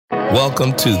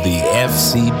Welcome to the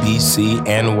FCBC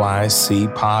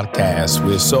NYC podcast.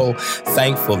 We're so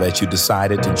thankful that you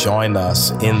decided to join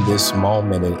us in this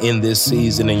moment and in this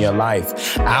season in your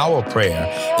life. Our prayer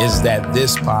is that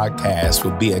this podcast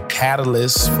will be a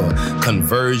catalyst for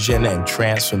conversion and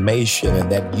transformation, and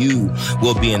that you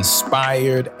will be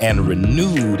inspired and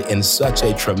renewed in such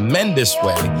a tremendous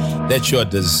way that your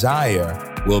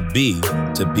desire will be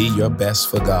to be your best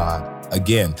for God.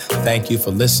 Again, thank you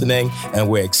for listening, and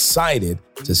we're excited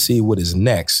to see what is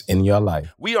next in your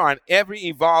life. We are an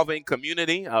ever-evolving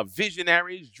community of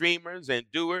visionaries, dreamers, and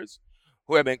doers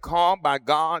who have been called by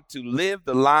God to live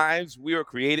the lives we were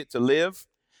created to live,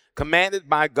 commanded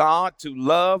by God to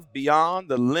love beyond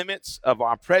the limits of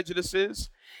our prejudices,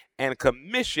 and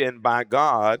commissioned by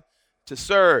God to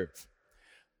serve.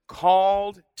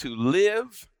 Called to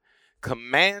live,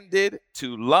 commanded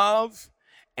to love,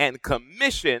 and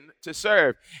commissioned to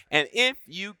serve. And if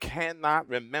you cannot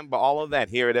remember all of that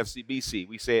here at FCBC,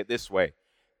 we say it this way: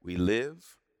 we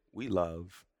live, we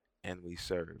love, and we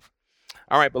serve.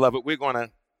 All right, beloved, we're going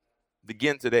to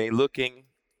begin today looking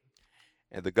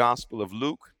at the Gospel of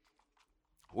Luke.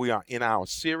 We are in our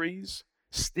series,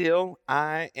 Still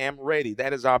I Am Ready.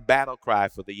 That is our battle cry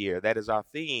for the year. That is our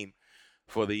theme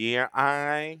for the year.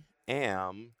 I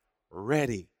am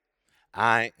ready.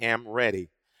 I am ready.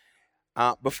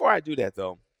 Before I do that,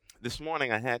 though, this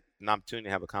morning I had an opportunity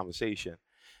to have a conversation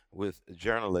with a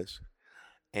journalist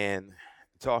and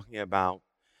talking about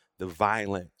the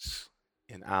violence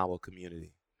in our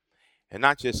community. And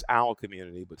not just our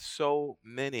community, but so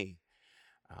many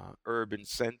urban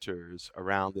centers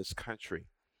around this country.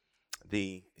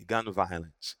 The gun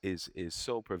violence is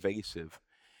so pervasive,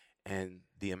 and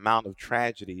the amount of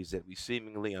tragedies that we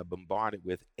seemingly are bombarded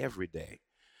with every day.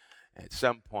 At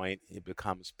some point, it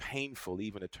becomes painful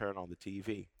even to turn on the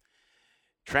TV.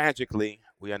 Tragically,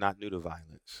 we are not new to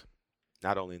violence.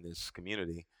 Not only in this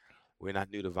community, we're not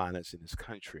new to violence in this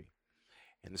country.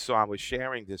 And so I was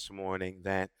sharing this morning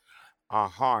that our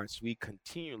hearts, we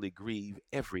continually grieve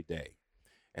every day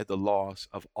at the loss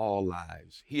of all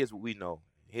lives. Here's what we know.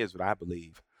 Here's what I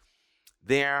believe.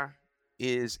 There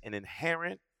is an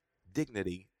inherent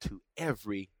dignity to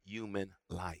every human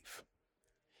life.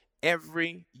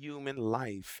 Every human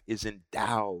life is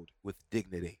endowed with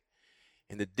dignity.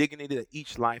 And the dignity that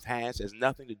each life has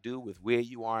nothing to do with where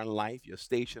you are in life, your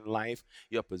station in life,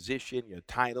 your position, your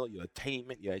title, your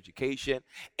attainment, your education.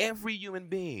 Every human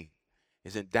being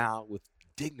is endowed with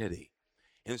dignity.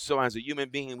 And so as a human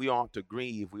being, we ought to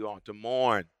grieve, we ought to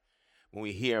mourn when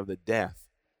we hear of the death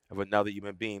of another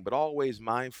human being, but always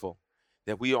mindful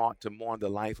that we ought to mourn the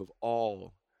life of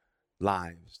all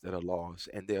lives that are lost.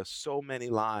 And there are so many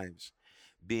lives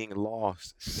being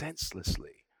lost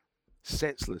senselessly.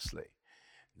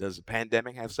 Does the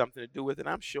pandemic have something to do with it?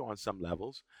 I'm sure on some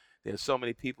levels. There's so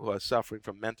many people who are suffering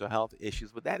from mental health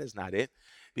issues, but that is not it,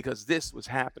 because this was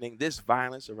happening, this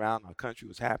violence around our country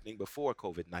was happening before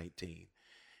COVID-19.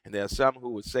 And there are some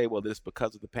who would say, well, this is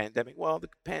because of the pandemic. Well, the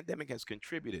pandemic has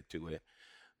contributed to it.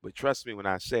 But trust me when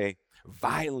I say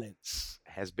violence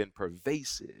has been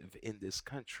pervasive in this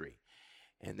country.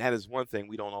 And that is one thing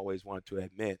we don't always want to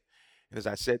admit. And as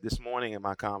I said this morning in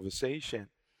my conversation,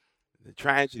 the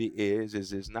tragedy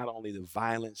is not only the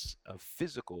violence of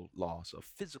physical loss or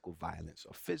physical violence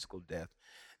or physical death.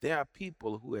 There are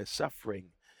people who are suffering,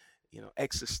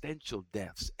 existential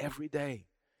deaths every day.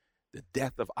 The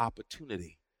death of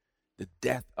opportunity, the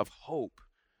death of hope,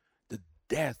 the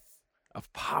death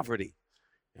of poverty.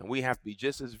 And we have to be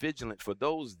just as vigilant for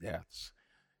those deaths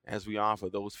as we are for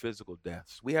those physical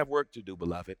deaths. We have work to do,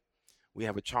 beloved. We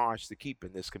have a charge to keep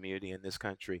in this community, in this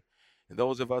country. And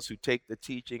those of us who take the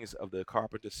teachings of the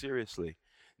carpenter seriously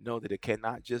know that it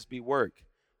cannot just be work.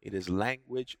 It is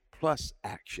language plus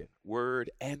action,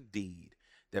 word and deed,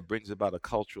 that brings about a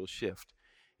cultural shift.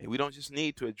 And we don't just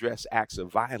need to address acts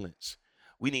of violence.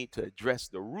 We need to address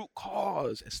the root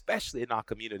cause, especially in our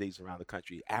communities around the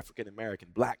country, African American,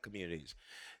 Black communities.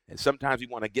 And sometimes we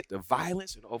want to get the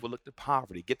violence and overlook the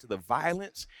poverty, get to the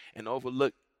violence and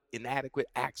overlook inadequate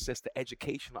access to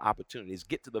educational opportunities,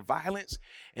 get to the violence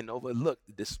and overlook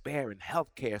the despair in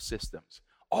healthcare systems.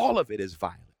 All of it is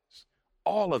violence.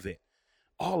 All of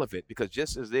it, because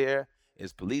just as there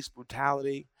is police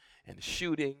brutality and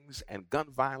shootings and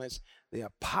gun violence,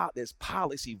 there's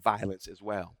policy violence as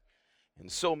well.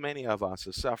 And so many of us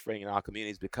are suffering in our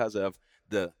communities because of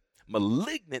the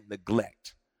malignant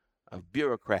neglect of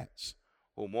bureaucrats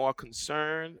who are more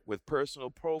concerned with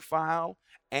personal profile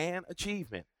and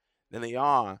achievement than they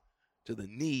are to the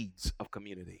needs of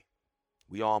community.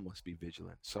 We all must be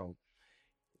vigilant. So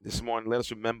this morning, let us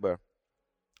remember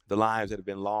the lives that have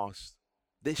been lost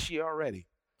this year already.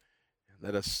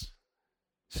 let us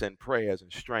send prayers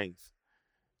and strength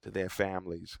to their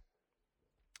families.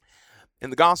 In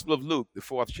the Gospel of Luke, the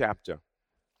 4th chapter,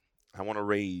 I want to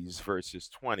raise verses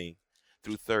 20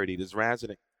 through 30. This is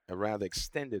a rather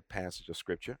extended passage of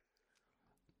Scripture,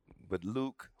 but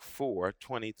Luke 4,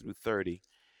 20 through 30,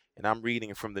 and I'm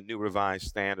reading from the New Revised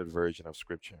Standard Version of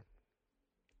Scripture.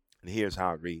 And here's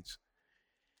how it reads.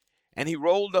 And he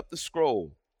rolled up the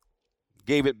scroll,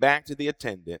 gave it back to the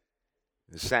attendant,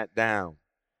 and sat down.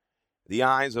 The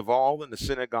eyes of all in the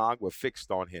synagogue were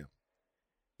fixed on him.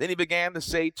 Then he began to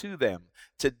say to them,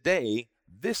 today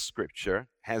this scripture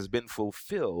has been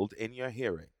fulfilled in your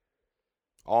hearing.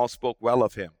 All spoke well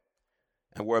of him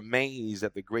and were amazed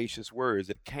at the gracious words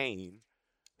that came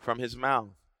from his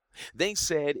mouth. They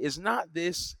said, is not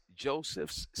this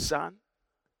Joseph's son?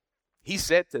 He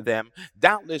said to them,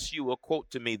 doubtless you will quote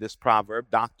to me this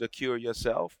proverb, doctor, cure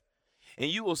yourself.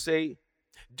 And you will say,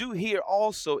 do here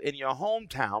also in your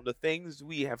hometown the things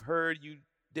we have heard you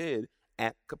did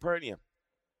at Capernaum.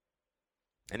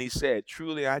 And he said,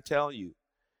 truly I tell you,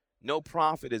 no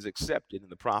prophet is accepted in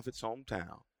the prophet's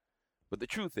hometown. But the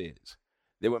truth is,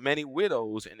 there were many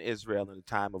widows in Israel in the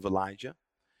time of Elijah,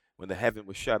 when the heaven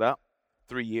was shut up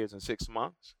 3 years and 6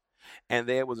 months, and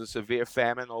there was a severe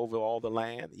famine over all the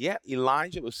land. Yet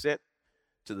Elijah was sent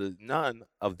to none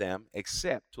of them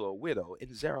except to a widow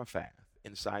in Zarephath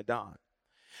in Sidon.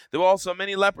 There were also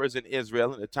many lepers in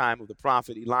Israel in the time of the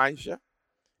prophet Elisha,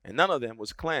 and none of them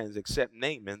was cleansed except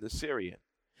Naaman the Syrian.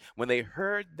 When they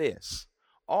heard this,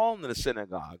 all in the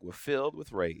synagogue were filled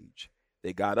with rage.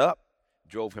 They got up,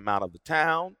 drove him out of the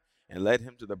town, and led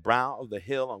him to the brow of the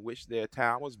hill on which their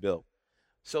town was built,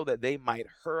 so that they might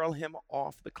hurl him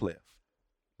off the cliff.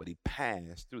 But he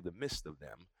passed through the midst of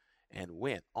them and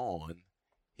went on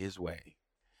his way.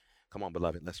 Come on,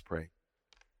 beloved, let's pray.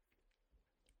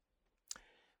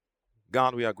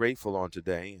 God, we are grateful on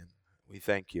today, and we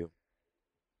thank you.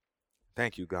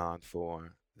 Thank you, God,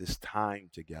 for this time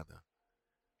together.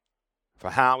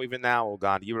 For how even now, oh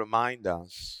God, you remind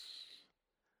us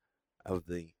of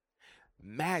the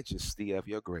majesty of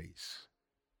your grace.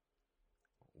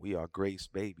 We are grace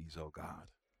babies, oh God.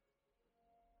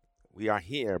 We are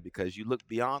here because you look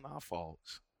beyond our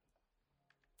faults,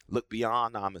 look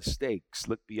beyond our mistakes,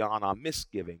 look beyond our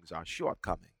misgivings, our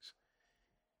shortcomings.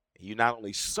 And you not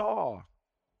only saw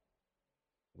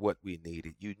what we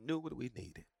needed, you knew what we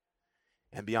needed.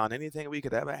 And beyond anything we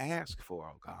could ever ask for,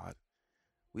 oh God,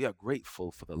 we are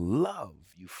grateful for the love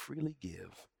you freely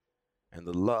give and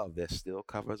the love that still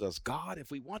covers us. God, if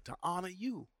we want to honor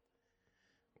you,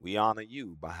 we honor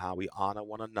you by how we honor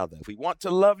one another. If we want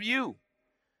to love you,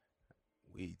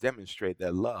 we demonstrate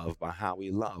that love by how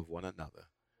we love one another.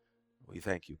 We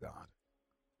thank you, God.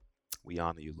 We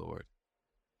honor you, Lord.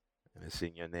 And it's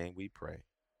in your name we pray.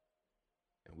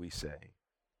 And we say,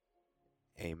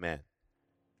 amen.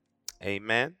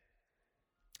 Amen.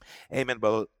 Amen,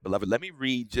 beloved. Let me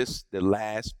read just the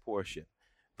last portion,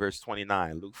 verse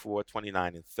 29, Luke 4,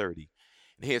 29 and 30.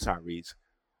 And here's how it reads.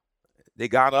 They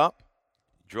got up,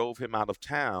 drove him out of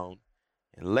town,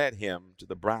 and led him to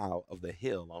the brow of the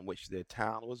hill on which their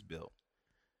town was built,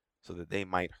 so that they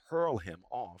might hurl him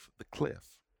off the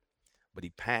cliff. But he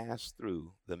passed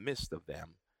through the midst of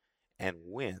them and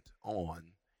went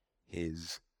on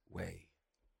his way.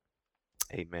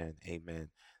 Amen. Amen.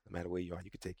 No matter where you are,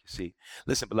 you can take your seat.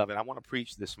 Listen, beloved, I want to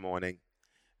preach this morning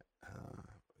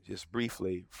just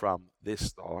briefly from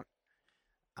this thought.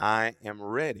 I am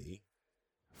ready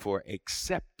for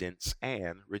acceptance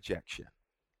and rejection.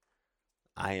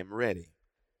 I am ready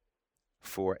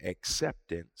for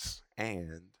acceptance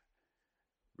and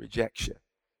rejection.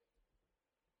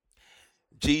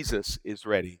 Jesus is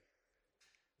ready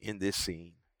in this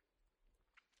scene.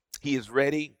 He is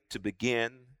ready to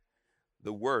begin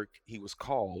the work he was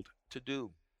called to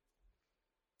do.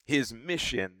 His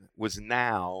mission was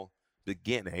now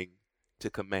beginning to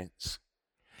commence.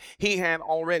 He had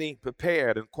already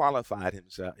prepared and qualified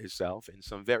himself in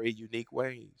some very unique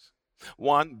ways.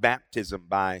 One, baptism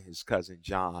by his cousin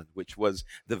John, which was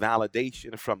the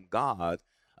validation from God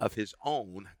of his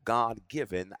own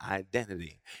God-given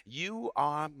identity. You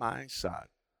are my son,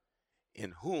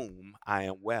 in whom I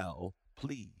am well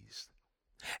pleased.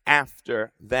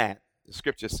 After that, the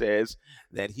scripture says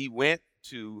that he went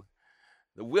to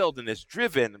the wilderness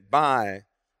driven by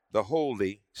the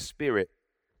Holy Spirit.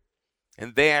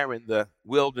 And there in the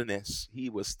wilderness, he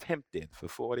was tempted for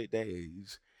 40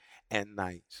 days and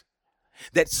nights.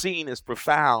 That scene is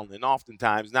profound, and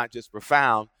oftentimes not just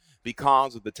profound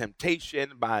because of the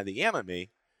temptation by the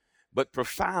enemy, but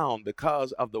profound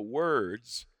because of the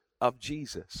words of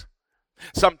Jesus.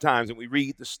 Sometimes when we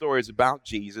read the stories about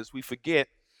Jesus, we forget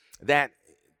that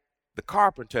the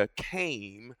carpenter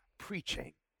came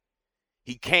preaching.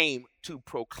 He came to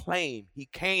proclaim. He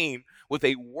came with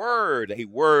a word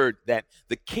that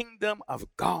the kingdom of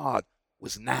God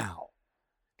was now,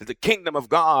 that the kingdom of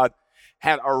God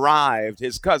had arrived.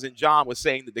 His cousin John was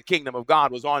saying that the kingdom of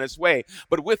God was on its way.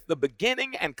 But with the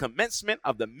beginning and commencement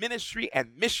of the ministry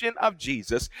and mission of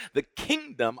Jesus, the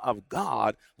kingdom of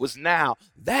God was now.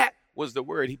 That was the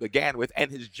word he began with,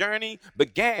 and his journey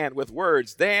began with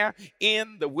words there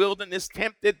in the wilderness,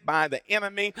 tempted by the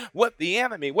enemy.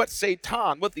 What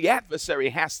Satan, what the adversary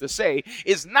has to say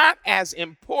is not as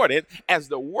important as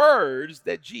the words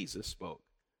that Jesus spoke.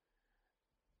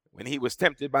 When he was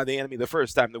tempted by the enemy the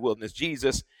first time in the wilderness,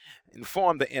 Jesus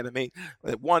informed the enemy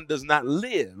that one does not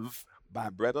live by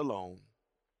bread alone.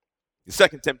 The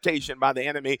second temptation by the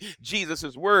enemy,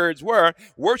 Jesus' words were,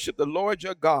 worship the Lord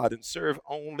your God and serve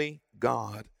only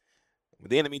God. When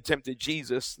the enemy tempted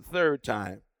Jesus the third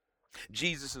time,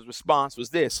 Jesus' response was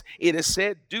this: it is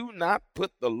said, do not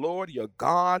put the Lord your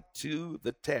God to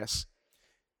the test.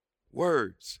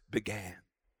 Words began.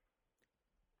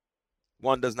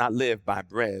 One does not live by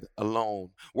bread alone.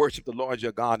 Worship the Lord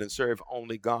your God and serve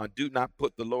only God. Do not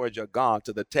put the Lord your God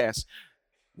to the test.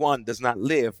 One does not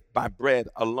live by bread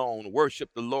alone. Worship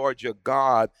the Lord your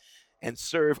God and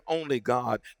serve only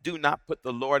God. Do not put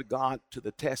the Lord God to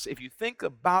the test. If you think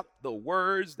about the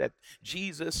words that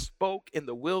Jesus spoke in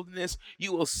the wilderness,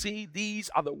 you will see these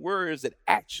are the words that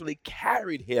actually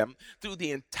carried him through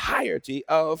the entirety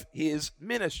of his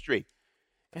ministry.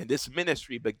 And this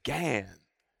ministry began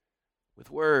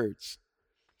with words.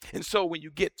 And so when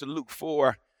you get to Luke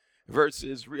 4,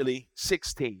 verses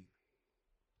 16,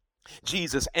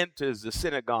 Jesus enters the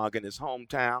synagogue in his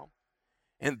hometown.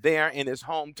 And there in his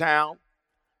hometown,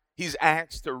 he's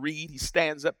asked to read. He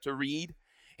stands up to read.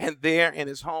 And there in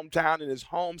his hometown, in his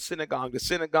home synagogue, the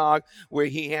synagogue where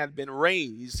he had been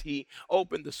raised, he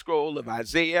opened the scroll of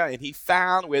Isaiah and he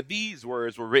found where these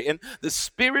words were written: the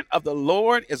Spirit of the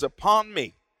Lord is upon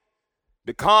me,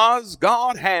 because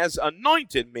God has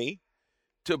anointed me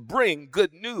to bring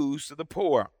good news to the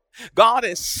poor. God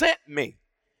has sent me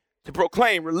to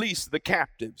proclaim release to the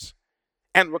captives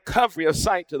and recovery of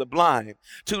sight to the blind,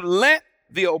 to let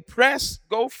the oppressed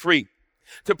go free,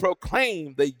 to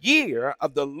proclaim the year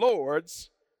of the Lord's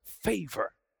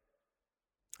favor.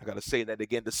 I got to say that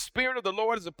again. The Spirit of the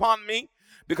Lord is upon me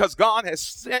because God has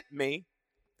sent me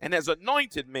and has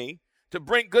anointed me to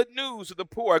bring good news to the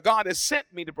poor. God has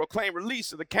sent me to proclaim release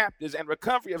to the captives and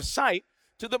recovery of sight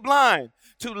to the blind,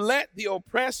 to let the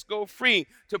oppressed go free,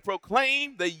 to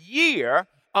proclaim the year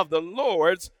of the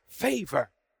Lord's favor.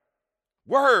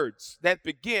 Words that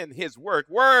begin his work,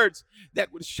 words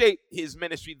that would shape his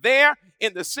ministry. There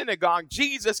in the synagogue,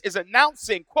 Jesus is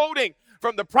announcing, quoting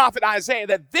from the prophet Isaiah,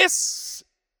 that this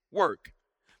work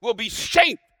will be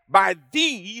shaped by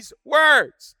these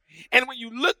words. And when you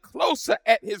look closer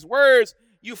at his words,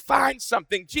 you find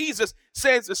something. Jesus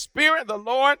says, the Spirit of the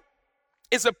Lord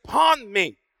is upon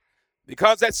me,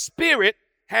 because that Spirit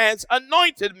has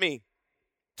anointed me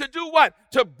to do what?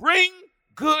 To bring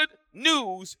good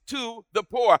news to the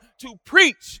poor, to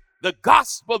preach the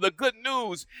gospel, the good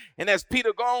news. And as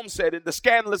Peter Gomes said in the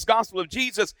Scandalous Gospel of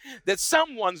Jesus, that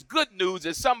someone's good news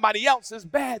is somebody else's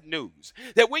bad news.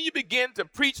 That when you begin to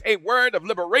preach a word of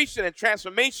liberation and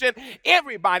transformation,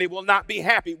 everybody will not be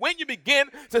happy. When you begin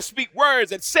to speak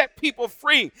words that set people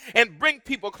free and bring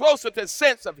people closer to a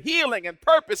sense of healing and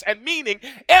purpose and meaning,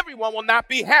 everyone will not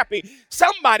be happy.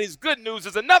 Somebody's good news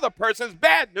is another person's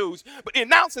bad news. But he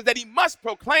announces that he must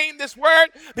proclaim this word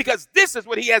because this is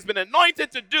what he has been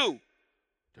anointed to do.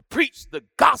 To preach the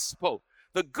gospel,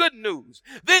 the good news.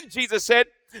 Then Jesus said,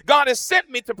 God has sent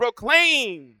me to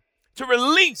proclaim, to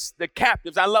release the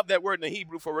captives. I love that word in the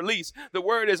Hebrew for release. The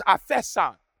word is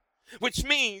aphesan, which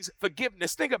means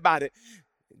forgiveness. Think about it.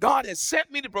 God has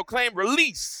sent me to proclaim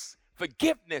release,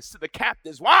 forgiveness to the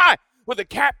captives. Why? Well, the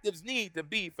captives need to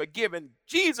be forgiven.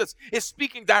 Jesus is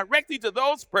speaking directly to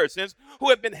those persons who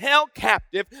have been held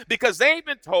captive because they've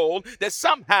been told that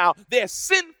somehow their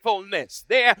sinfulness,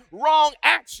 their wrong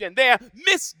action, their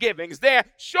misgivings, their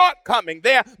shortcoming,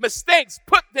 their mistakes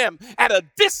put them at a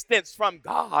distance from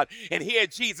God. And here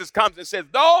Jesus comes and says,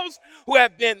 those who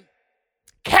have been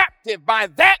captive by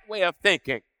that way of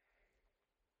thinking,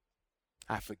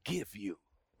 I forgive you.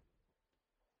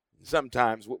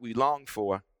 Sometimes what we long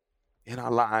for in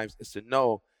our lives is to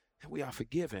know that we are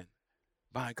forgiven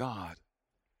by God.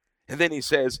 And then he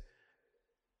says,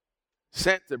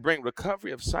 sent to bring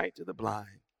recovery of sight to the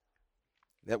blind.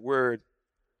 That word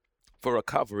for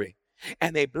recovery.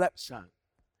 And a blepson,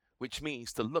 which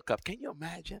means to look up. Can you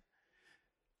imagine?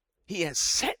 He has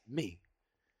sent me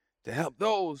to help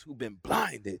those who've been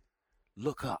blinded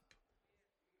look up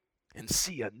and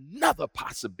see another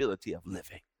possibility of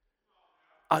living,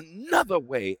 another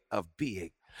way of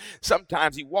being.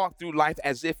 Sometimes we walk through life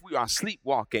as if we are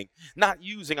sleepwalking, not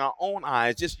using our own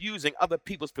eyes, just using other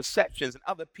people's perceptions and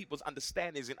other people's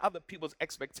understandings and other people's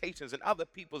expectations and other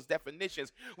people's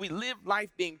definitions. We live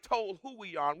life being told who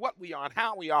we are and what we are and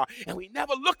how we are, and we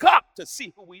never look up to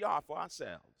see who we are for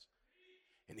ourselves.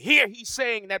 And here he's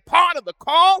saying that part of the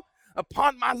call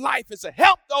upon my life is to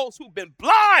help those who've been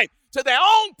blind to their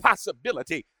own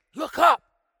possibility look up.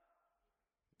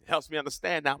 It helps me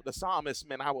understand now what the psalmist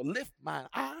meant. I will lift my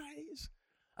eyes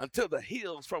until the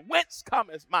hills, from whence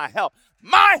cometh my help.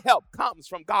 My help comes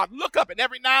from God. Look up, and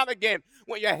every now and again,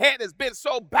 when your head has been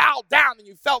so bowed down and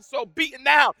you felt so beaten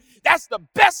down, that's the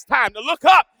best time to look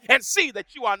up and see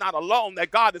that you are not alone,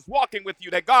 that God is walking with you,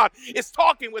 that God is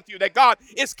talking with you, that God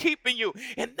is keeping you.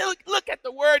 And look at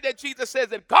the word that Jesus says,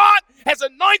 that God has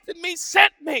anointed me,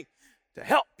 sent me to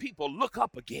help people look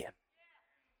up again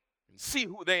and see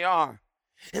who they are.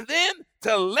 And then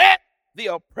to let the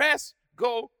oppressed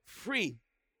go free.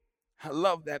 I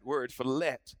love that word for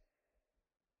let.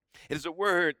 It is a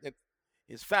word that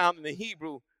is found in the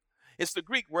Hebrew. It's the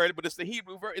Greek word, but it's the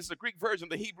it's the Greek version of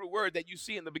the Hebrew word that you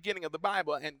see in the beginning of the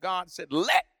Bible. And God said,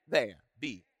 let there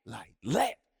be light.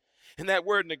 Let. And that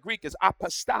word in the Greek is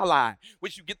apostoli,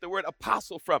 which you get the word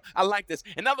apostle from. I like this.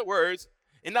 In other words,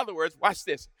 watch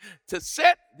this. To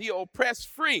set the oppressed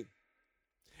free.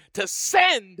 To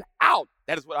send out,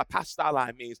 that is what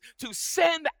apostoli means, to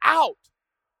send out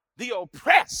the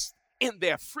oppressed in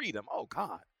their freedom. Oh,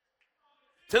 God.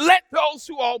 To let those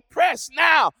who are oppressed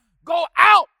now go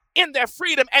out in their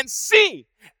freedom and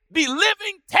be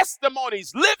living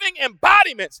testimonies, living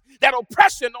embodiments that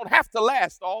oppression don't have to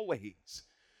last always.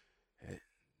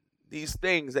 These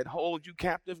things that hold you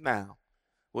captive now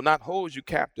will not hold you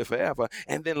captive forever.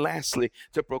 And then lastly,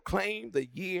 to proclaim the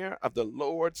year of the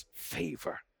Lord's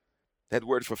favor. That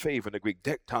word for favor in the Greek,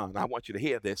 dekton, I want you to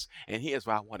hear this, and here's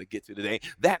what I want to get to today.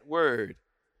 That word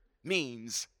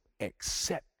means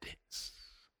acceptance.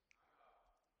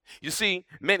 You see,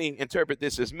 many interpret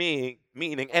this as meaning,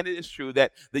 and it is true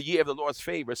that the year of the Lord's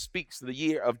favor speaks to the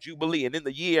year of Jubilee. And in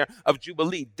the year of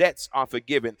Jubilee, debts are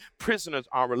forgiven, prisoners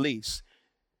are released.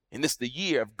 And it's the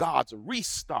year of God's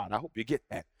restart. I hope you get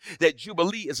that. That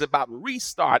Jubilee is about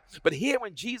restart. But here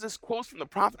when Jesus quotes from the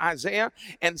prophet Isaiah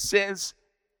and says,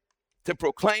 to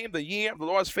proclaim the year of the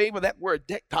Lord's favor, that word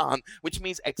dekton, which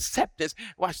means acceptance.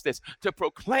 Watch this. To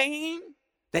proclaim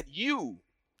that you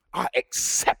are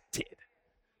accepted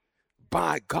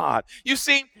by God. You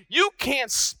see, you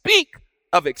can't speak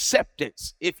of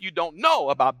acceptance if you don't know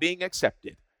about being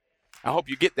accepted. I hope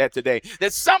you get that today.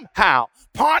 That somehow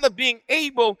part of being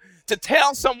able to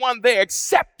tell someone they're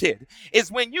accepted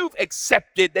is when you've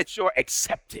accepted that you're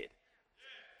accepted.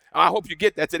 I hope you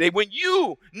get that today. When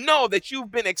you know that you've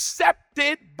been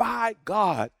accepted by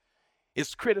God,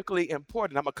 it's critically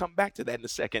important. I'm going to come back to that in a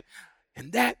second.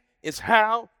 And that is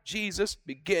how Jesus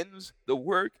begins the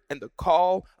work and the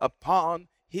call upon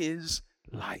his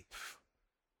life.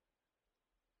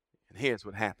 And here's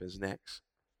what happens next.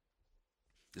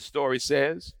 The story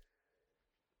says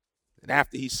that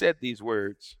after he said these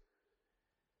words,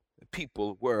 the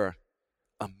people were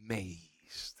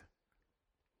amazed.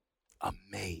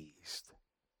 Amazed.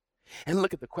 And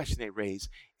look at the question they raised.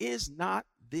 Is not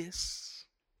this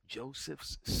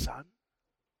Joseph's son?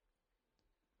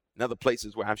 In other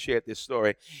places where I've shared this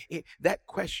story, that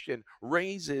question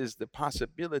raises the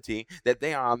possibility that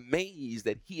they are amazed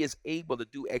that he is able to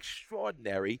do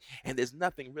extraordinary, and there's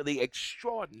nothing really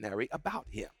extraordinary about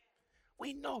him.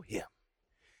 We know him.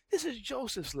 This is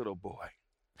Joseph's little boy.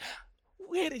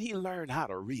 Where did he learn how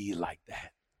to read like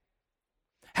that?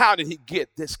 How did he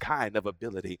get this kind of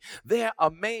ability? They're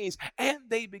amazed, and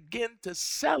they begin to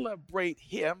celebrate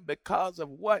him because of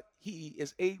what he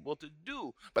is able to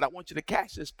do. But I want you to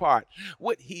catch this part.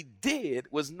 What he did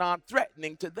was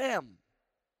non-threatening to them.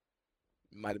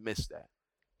 You might have missed that.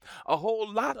 A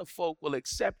whole lot of folk will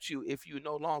accept you if you're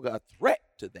no longer a threat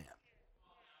to them.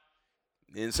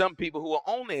 And some people who will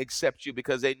only accept you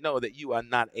because they know that you are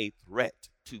not a threat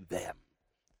to them.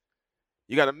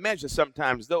 You got to measure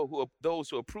sometimes those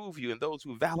who approve you and those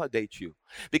who validate you.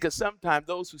 Because sometimes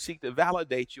those who seek to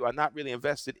validate you are not really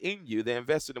invested in you. They're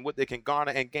invested in what they can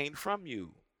garner and gain from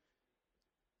you.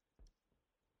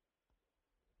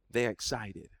 They're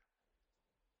excited.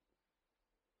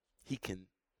 He can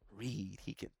read,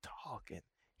 he can talk, and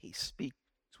he speaks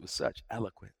with such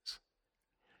eloquence.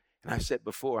 And I said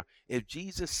before, if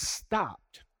Jesus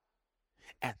stopped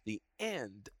at the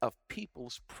end of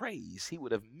people's praise, he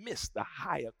would have missed the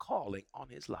higher calling on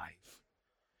his life.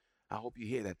 I hope you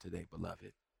hear that today,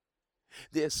 beloved.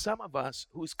 There's some of us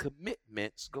whose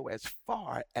commitments go as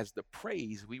far as the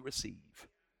praise we receive,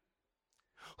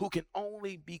 who can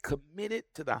only be committed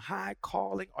to the high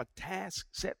calling or task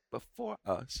set before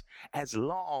us as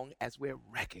long as we're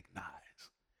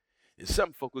recognized. There's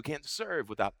some folk who can't serve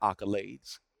without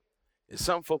accolades. There's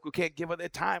some folk who can't give of their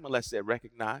time unless they're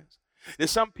recognized.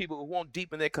 There's some people who won't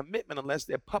deepen their commitment unless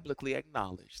they're publicly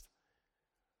acknowledged.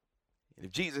 And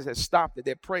if Jesus had stopped at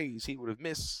their praise, he would have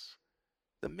missed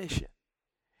the mission.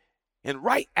 And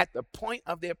right at the point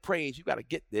of their praise, you got to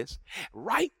get this,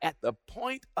 right at the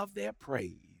point of their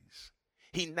praise,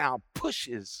 he now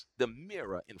pushes the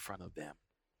mirror in front of them.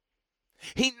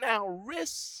 He now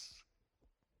risks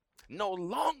no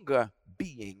longer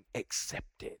being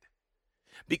accepted,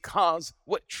 because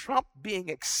what trumped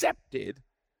being accepted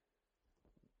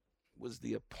was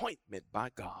the appointment by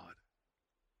God.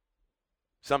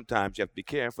 Sometimes you have to be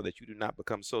careful that you do not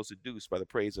become so seduced by the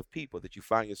praise of people that you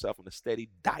find yourself on a steady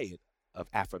diet of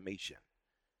affirmation.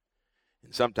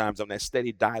 And sometimes on that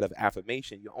steady diet of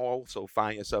affirmation, you also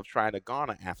find yourself trying to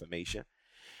garner affirmation.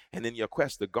 And in your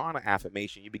quest to garner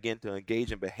affirmation, you begin to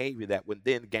engage in behavior that would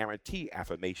then guarantee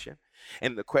affirmation.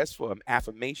 And in the quest for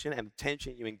affirmation and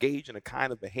attention, you engage in a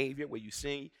kind of behavior where you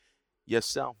see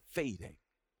yourself fading.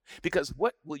 Because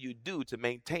what will you do to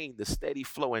maintain the steady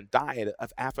flow and diet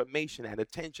of affirmation and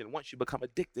attention once you become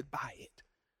addicted by it?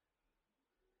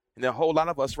 And there are a whole lot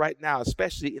of us right now,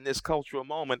 especially in this cultural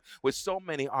moment, where so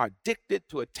many are addicted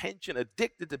to attention,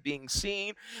 addicted to being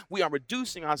seen. We are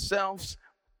reducing ourselves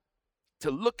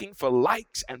to looking for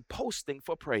likes and posting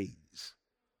for praise,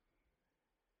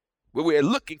 where we're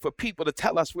looking for people to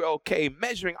tell us we're okay,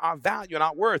 measuring our value and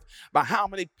our worth by how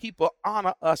many people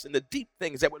honor us in the deep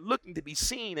things, that we're looking to be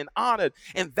seen and honored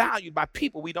and valued by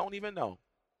people we don't even know.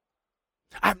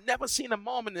 I've never seen a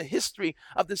moment in the history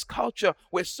of this culture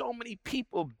where so many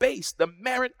people base the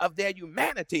merit of their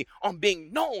humanity on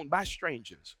being known by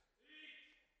strangers.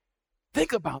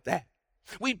 Think about that.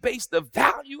 We base the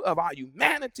value of our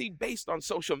humanity based on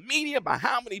social media by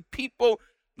how many people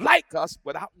like us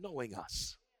without knowing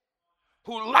us,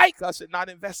 who like us and not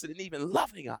invested in even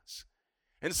loving us.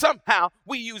 And somehow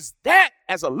we use that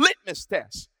as a litmus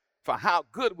test for how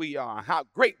good we are, how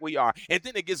great we are. And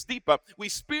then it gets deeper. We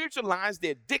spiritualize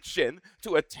the addiction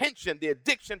to attention, the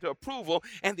addiction to approval,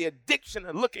 and the addiction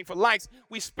of looking for likes.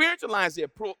 We spiritualize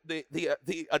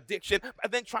the addiction by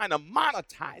then trying to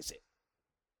monetize it.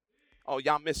 Oh,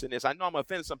 y'all missing this. I know I'm going to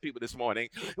offend some people this morning.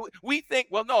 We think,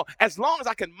 well, no, as long as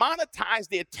I can monetize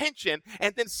the attention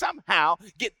and then somehow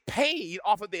get paid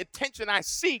off of the attention I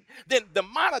seek, then the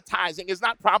monetizing is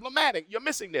not problematic. You're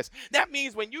missing this. That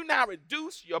means when you now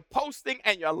reduce your posting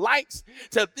and your likes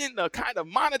to then the kind of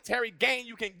monetary gain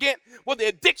you can get, well, the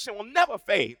addiction will never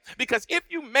fade. Because if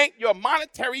you make your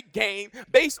monetary gain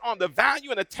based on the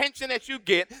value and attention that you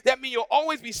get, that means you'll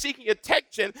always be seeking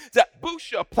attention to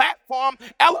boost your platform,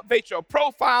 elevate your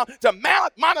profile, to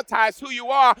monetize who you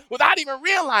are without even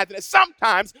realizing that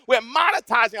sometimes we're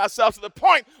monetizing ourselves to the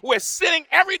point where we're sitting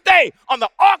every day on the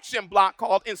auction block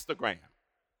called Instagram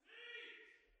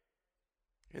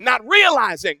and not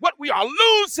realizing what we are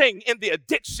losing in the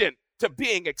addiction to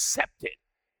being accepted,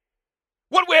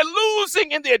 what we're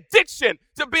losing in the addiction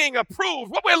to being approved,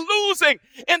 what we're losing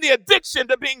in the addiction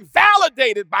to being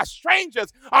validated by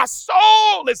strangers. Our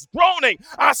soul is groaning,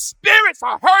 our spirits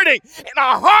are hurting, and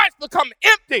our hearts become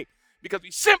empty because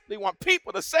we simply want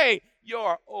people to say,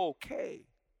 you're okay.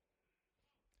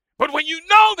 But when you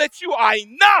know that you are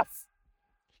enough,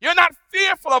 you're not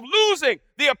fearful of losing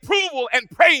the approval and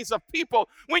praise of people.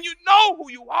 When you know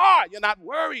who you are, you're not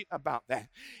worried about that.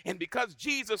 And because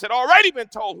Jesus had already been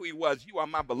told who he was, you are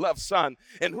my beloved son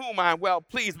in whom I am well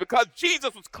pleased. Because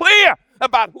Jesus was clear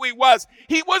about who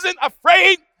he wasn't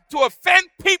afraid to offend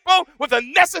people with a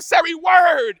necessary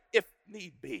word if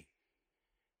need be.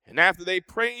 And after they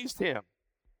praised him,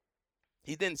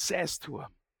 he then says to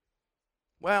them,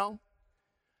 well,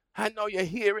 I know you're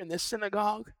here in this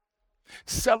synagogue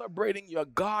celebrating your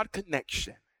God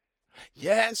connection.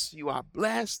 Yes, you are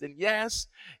blessed, and yes,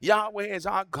 Yahweh is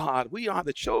our God. We are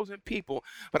the chosen people.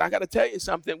 But I got to tell you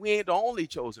something, we ain't the only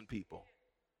chosen people.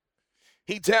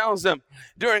 He tells them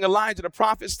during Elijah the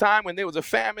prophet's time when there was a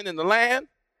famine in the land,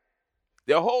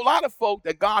 there are a whole lot of folk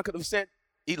that God could have sent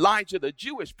Elijah the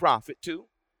Jewish prophet to.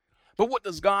 But what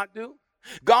does God do?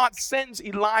 God sends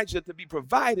Elijah to be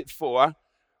provided for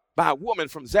by a woman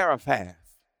from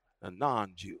Zarephath, a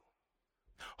non-Jew.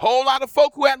 Whole lot of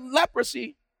folk who had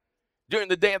leprosy during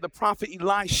the day of the prophet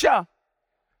Elisha.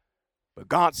 But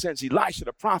God sends Elisha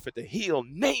the prophet to heal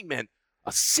Naaman,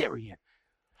 a Syrian.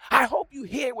 I hope you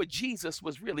hear what Jesus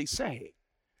was really saying.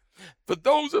 For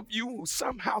those of you who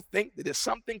somehow think that there's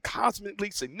something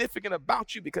cosmically significant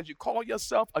about you because you call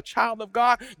yourself a child of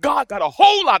God, God got a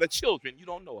whole lot of children you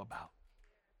don't know about.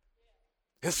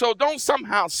 And so don't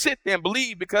somehow sit there and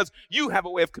believe because you have a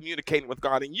way of communicating with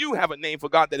God and you have a name for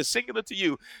God that is singular to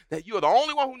you, that you are the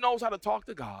only one who knows how to talk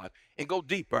to God and go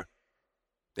deeper,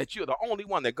 that you're the only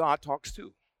one that God talks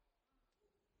to.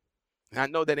 And I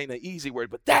know that ain't an easy word,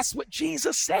 but that's what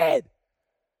Jesus said.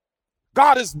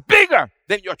 God is bigger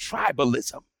than your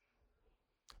tribalism,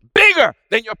 bigger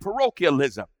than your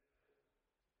parochialism.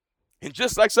 And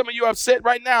just like some of you have said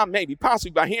right now, maybe,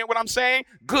 possibly by hearing what I'm saying,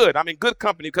 good. I'm in good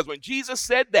company because when Jesus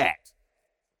said that,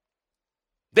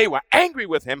 they were angry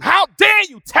with him. How dare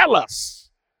you tell us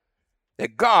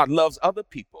that God loves other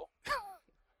people?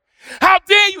 How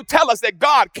dare you tell us that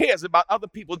God cares about other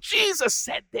people? Jesus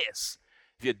said this.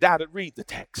 If you doubt it, read the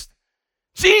text.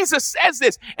 Jesus says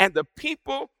this, and the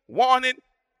people wanted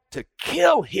to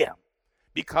kill him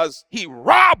because he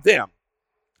robbed them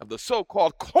of the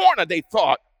so-called corner they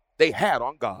thought they had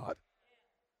on God.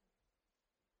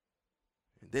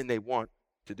 And then they want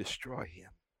to destroy him.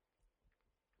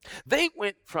 They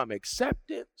went from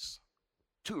acceptance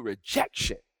to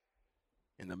rejection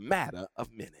in a matter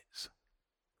of minutes.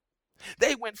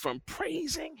 They went from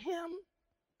praising him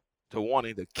to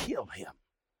wanting to kill him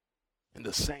in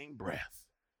the same breath.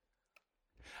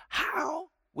 How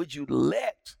would you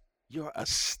let your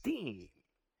esteem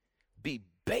be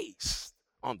based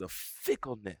on the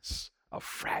fickleness of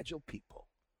fragile people?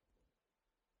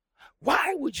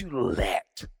 Why would you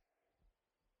let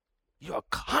your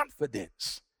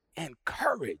confidence and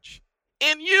courage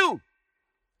in you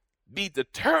be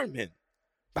determined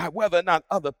by whether or not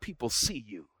other people see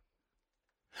you?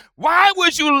 Why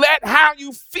would you let how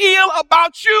you feel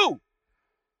about you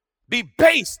be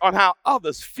based on how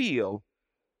others feel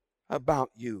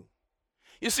about you?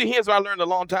 You see, here's what I learned a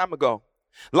long time ago.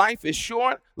 Life is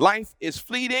short, life is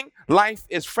fleeting, life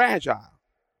is fragile.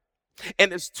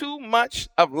 And it's too much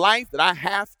of life that I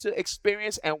have to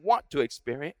experience and want to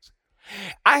experience.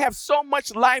 I have so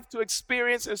much life to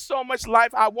experience and so much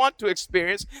life I want to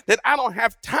experience that I don't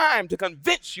have time to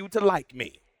convince you to like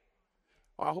me.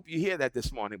 Well, I hope you hear that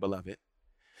this morning, beloved.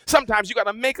 Sometimes you got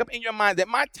to make up in your mind that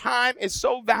my time is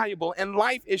so valuable and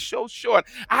life is so short.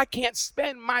 I can't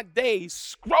spend my days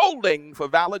scrolling for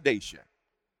validation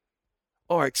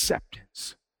or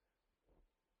acceptance.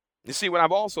 You see, what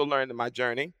I've also learned in my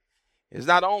journey is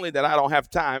not only that I don't have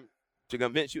time to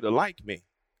convince you to like me.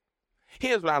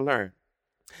 Here's what I learned.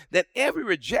 That every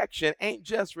rejection ain't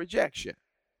just rejection.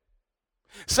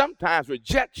 Sometimes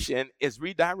rejection is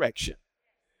redirection.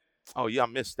 Oh, y'all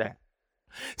missed that.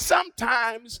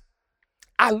 Sometimes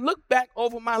I look back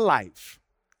over my life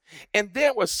and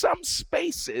there were some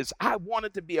spaces I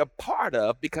wanted to be a part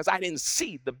of because I didn't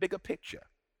see the bigger picture.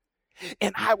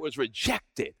 And I was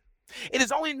rejected. It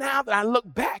is only now that I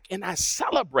look back and I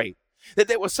celebrate that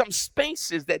there were some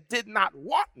spaces that did not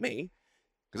want me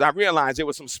because I realized there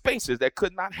were some spaces that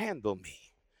could not handle me.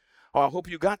 Oh, I hope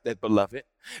you got that, beloved.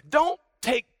 Don't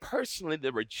take personally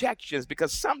the rejections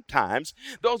because sometimes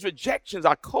those rejections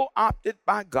are co-opted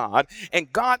by God,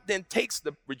 and God then takes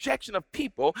the rejection of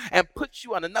people and puts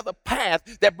you on another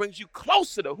path that brings you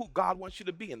closer to who God wants you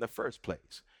to be in the first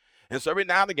place. And so every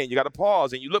now and again, you got to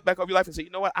pause and you look back over your life and say, you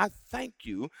know what? I thank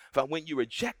you for when you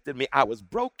rejected me. I was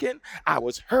broken, I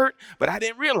was hurt, but I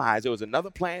didn't realize there was another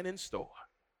plan in store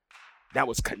that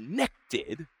was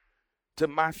connected to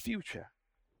my future.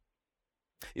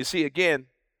 You see, again,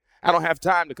 I don't have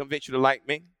time to convince you to like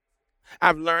me.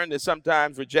 I've learned that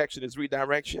sometimes rejection is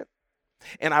redirection.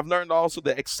 And I've learned also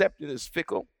that acceptance is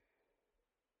fickle.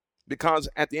 Because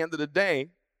at the end of the day,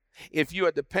 if you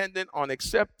are dependent on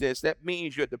acceptance, that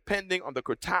means you're depending on the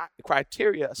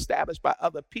criteria established by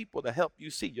other people to help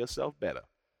you see yourself better.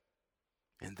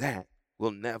 And that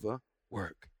will never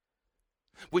work.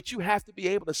 What you have to be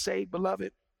able to say,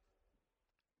 beloved,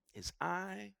 is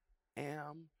I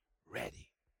am ready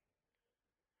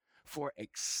for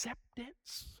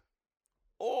acceptance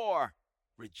or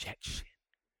rejection.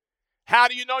 How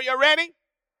do you know you're ready?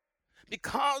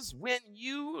 Because when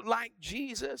you, like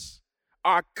Jesus,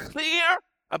 are clear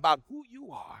about who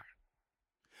you are,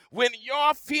 when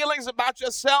your feelings about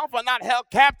yourself are not held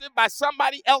captive by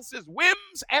somebody else's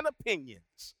whims and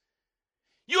opinions,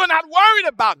 you are not worried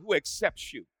about who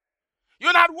accepts you.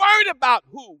 You're not worried about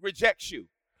who rejects you.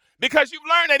 Because you've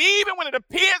learned that even when it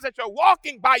appears that you're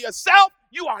walking by yourself,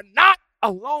 you are not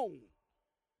alone.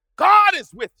 God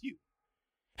is with you.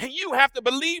 And you have to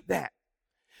believe that.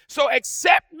 So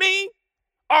accept me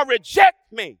or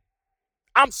reject me.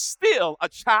 I'm still a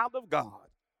child of God.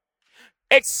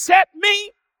 Accept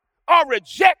me or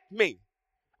reject me.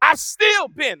 I've still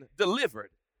been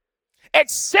delivered.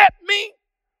 Accept me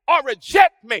or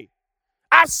reject me,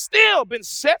 I've still been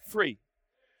set free.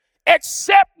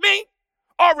 Accept me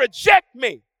or reject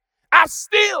me, I've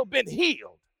still been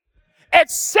healed.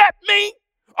 Accept me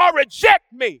or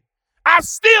reject me, I've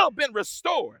still been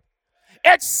restored.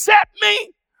 Accept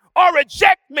me or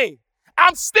reject me,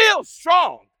 I'm still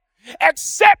strong.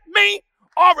 Accept me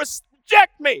or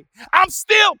reject me, I'm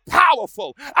still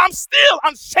powerful. I'm still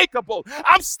unshakable.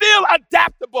 I'm still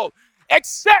adaptable.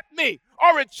 Accept me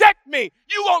or reject me,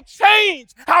 you won't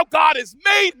change how God has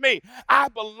made me. I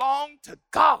belong to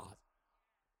God.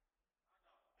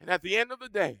 And at the end of the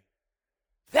day,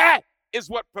 that is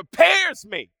what prepares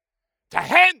me to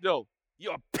handle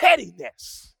your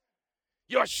pettiness,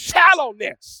 your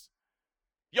shallowness,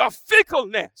 your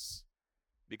fickleness,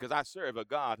 because I serve a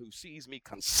God who sees me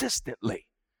consistently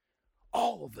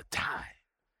all the time.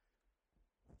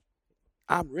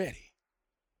 I'm ready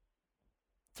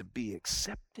to be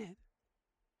accepted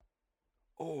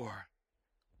or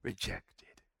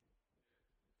rejected.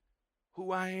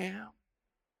 Who I am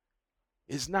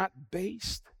is not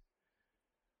based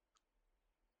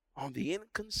on the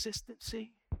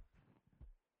inconsistency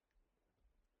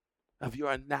of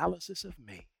your analysis of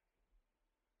me.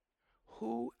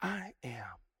 Who I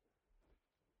am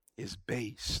is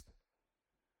based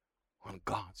on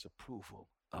God's approval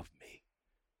of me.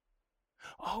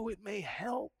 Oh, it may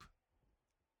help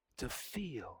to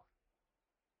feel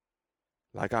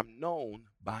like I'm known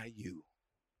by you,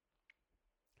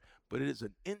 but it is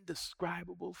an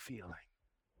indescribable feeling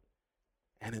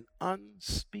and an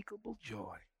unspeakable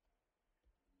joy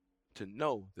to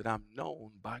know that I'm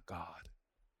known by God.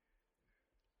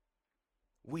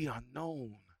 We are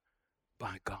known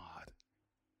by God.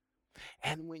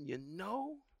 And when you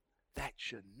know that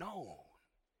you're known,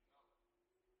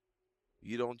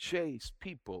 you don't chase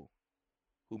people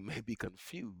who may be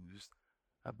confused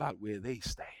about where they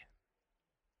stand.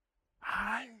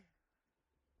 I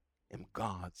am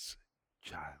God's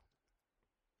child.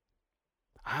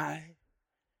 I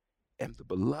am the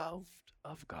beloved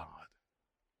of God.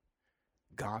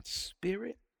 God's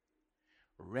Spirit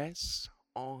rests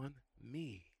on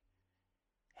me,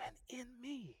 and in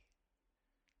me,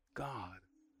 God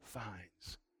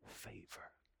finds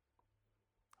favor.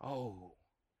 Oh,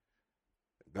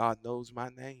 God knows my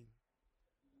name.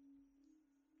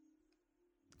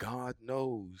 God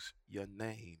knows your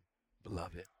name,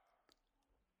 beloved.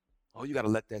 Oh, you got to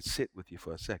let that sit with you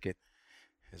for a second.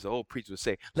 As the old preacher would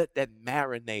say, let that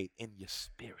marinate in your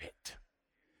spirit.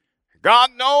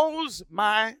 God knows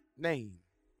my name.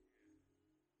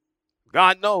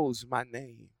 God knows my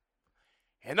name.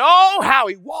 And oh, how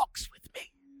he walks with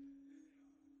me.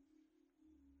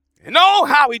 And oh,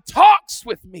 how he talks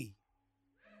with me.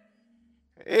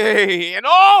 Hey, and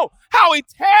oh, how he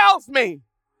tells me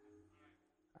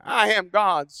I am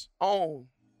God's own.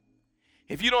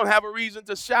 If you don't have a reason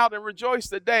to shout and rejoice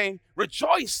today,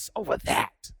 rejoice over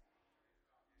that.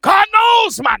 God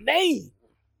knows my name.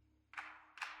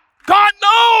 God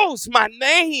knows my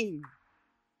name.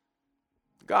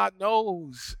 God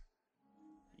knows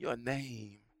your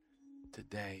name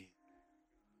today.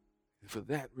 And for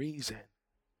that reason,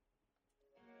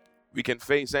 we can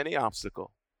face any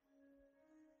obstacle.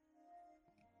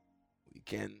 We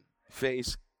can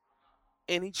face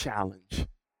any challenge.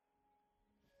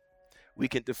 We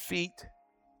can defeat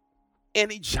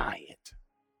any giant.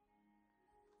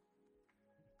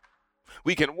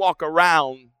 We can walk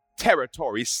around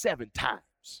territory 7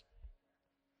 times.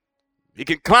 We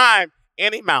can climb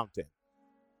any mountain.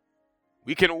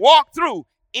 We can walk through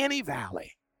any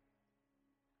valley.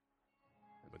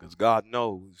 Because God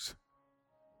knows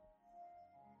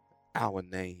our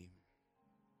name.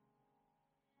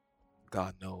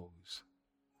 God knows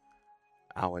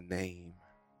our name,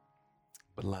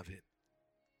 beloved.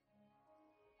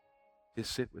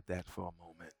 Just sit with that for a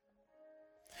moment.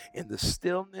 In the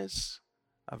stillness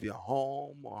of your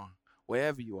home or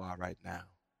wherever you are right now,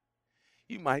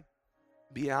 you might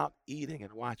be out eating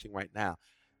and watching right now.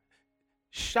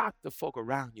 Shock the folk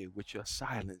around you with your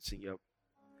silence and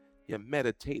your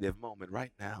meditative moment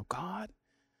right now. God,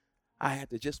 I had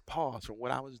to just pause from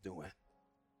what I was doing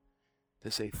to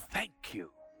say thank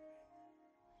you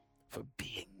for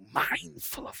being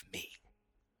mindful of me.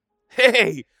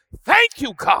 Hey, thank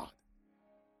you, God,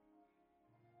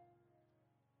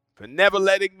 for never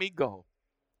letting me go.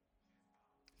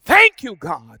 Thank you,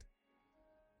 God,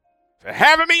 for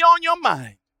having me on your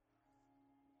mind.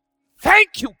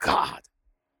 Thank you, God,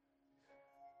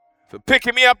 for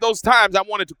picking me up those times I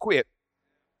wanted to quit.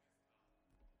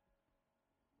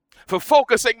 For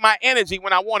focusing my energy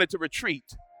when I wanted to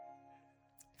retreat.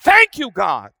 Thank you,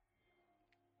 God,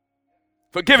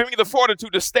 for giving me the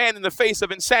fortitude to stand in the face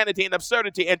of insanity and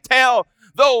absurdity and tell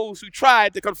those who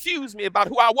tried to confuse me about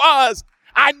who I was,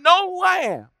 I know who I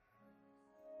am.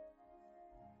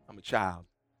 I'm a child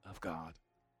of God.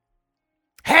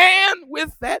 And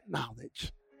with that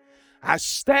knowledge, I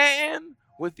stand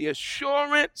with the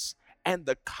assurance and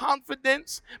the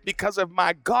confidence because of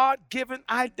my God-given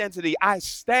identity. I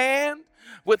stand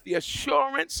with the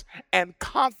assurance and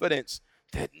confidence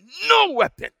that no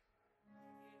weapon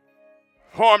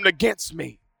formed against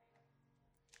me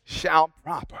shall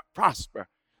prosper.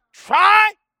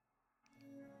 Try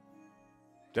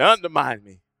to undermine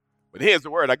me. But here's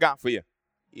the word I got for you.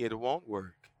 It won't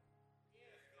work.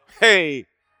 Hey,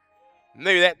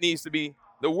 maybe that needs to be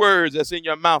the words that's in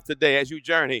your mouth today as you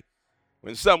journey.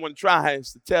 When someone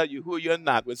tries to tell you who you're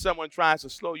not, when someone tries to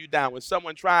slow you down, when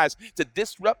someone tries to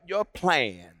disrupt your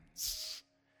plans,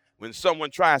 when someone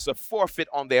tries to forfeit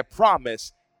on their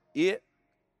promise, it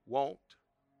won't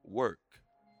work.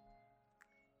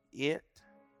 It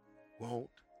won't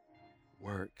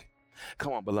work.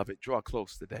 Come on, beloved, draw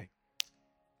close today.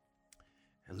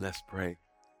 And let's pray.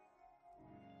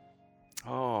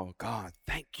 Oh, God,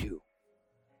 thank you.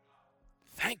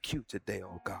 Thank you today,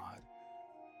 oh God.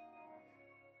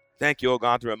 Thank you, oh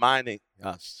God, for reminding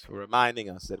us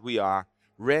that we are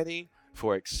ready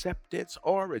for acceptance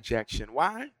or rejection.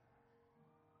 Why?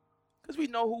 Because we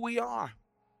know who we are.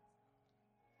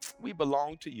 We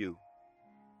belong to you.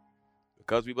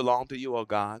 Because we belong to you, oh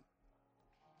God,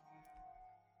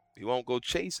 we won't go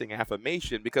chasing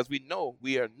affirmation because we know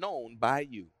we are known by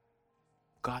you.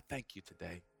 God, thank you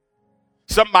today.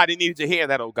 Somebody needed to hear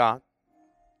that, oh God.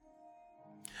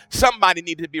 Somebody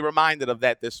needed to be reminded of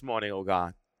that this morning, oh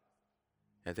God.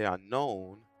 And they are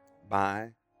known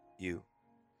by you.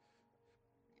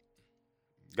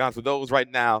 God, for those right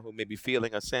now who may be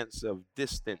feeling a sense of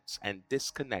distance and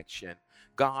disconnection,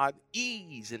 God,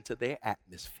 ease into their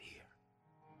atmosphere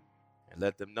and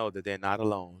let them know that they're not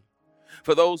alone.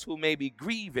 For those who may be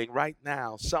grieving right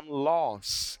now, some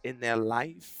loss in their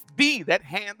life, be that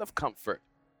hand of comfort.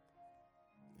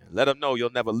 And let them know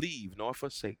you'll never leave nor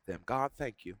forsake them. God,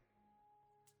 thank you.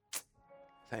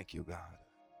 Thank you, God.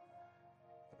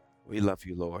 We love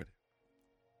you, Lord.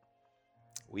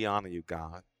 We honor you,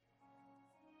 God.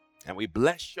 And we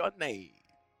bless your name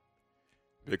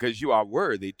because you are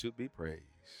worthy to be praised.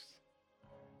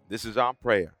 This is our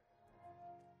prayer.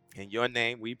 In your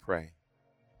name we pray.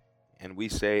 And we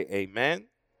say amen,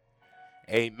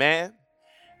 amen,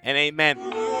 and amen.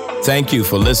 Thank you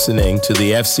for listening to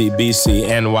the FCBC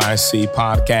NYC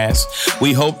podcast.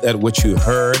 We hope that what you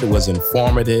heard was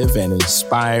informative and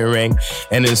inspiring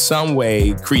and in some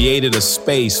way created a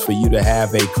space for you to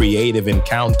have a creative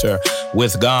encounter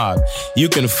with God. You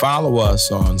can follow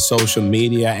us on social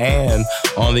media and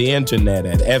on the internet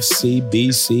at fcbcnyc.org.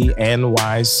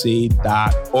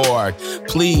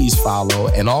 Please follow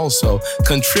and also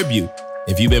contribute.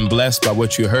 If you've been blessed by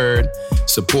what you heard,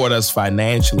 support us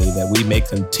financially that we may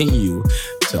continue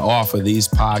to offer these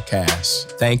podcasts.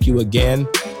 Thank you again,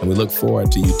 and we look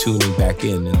forward to you tuning back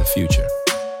in the future.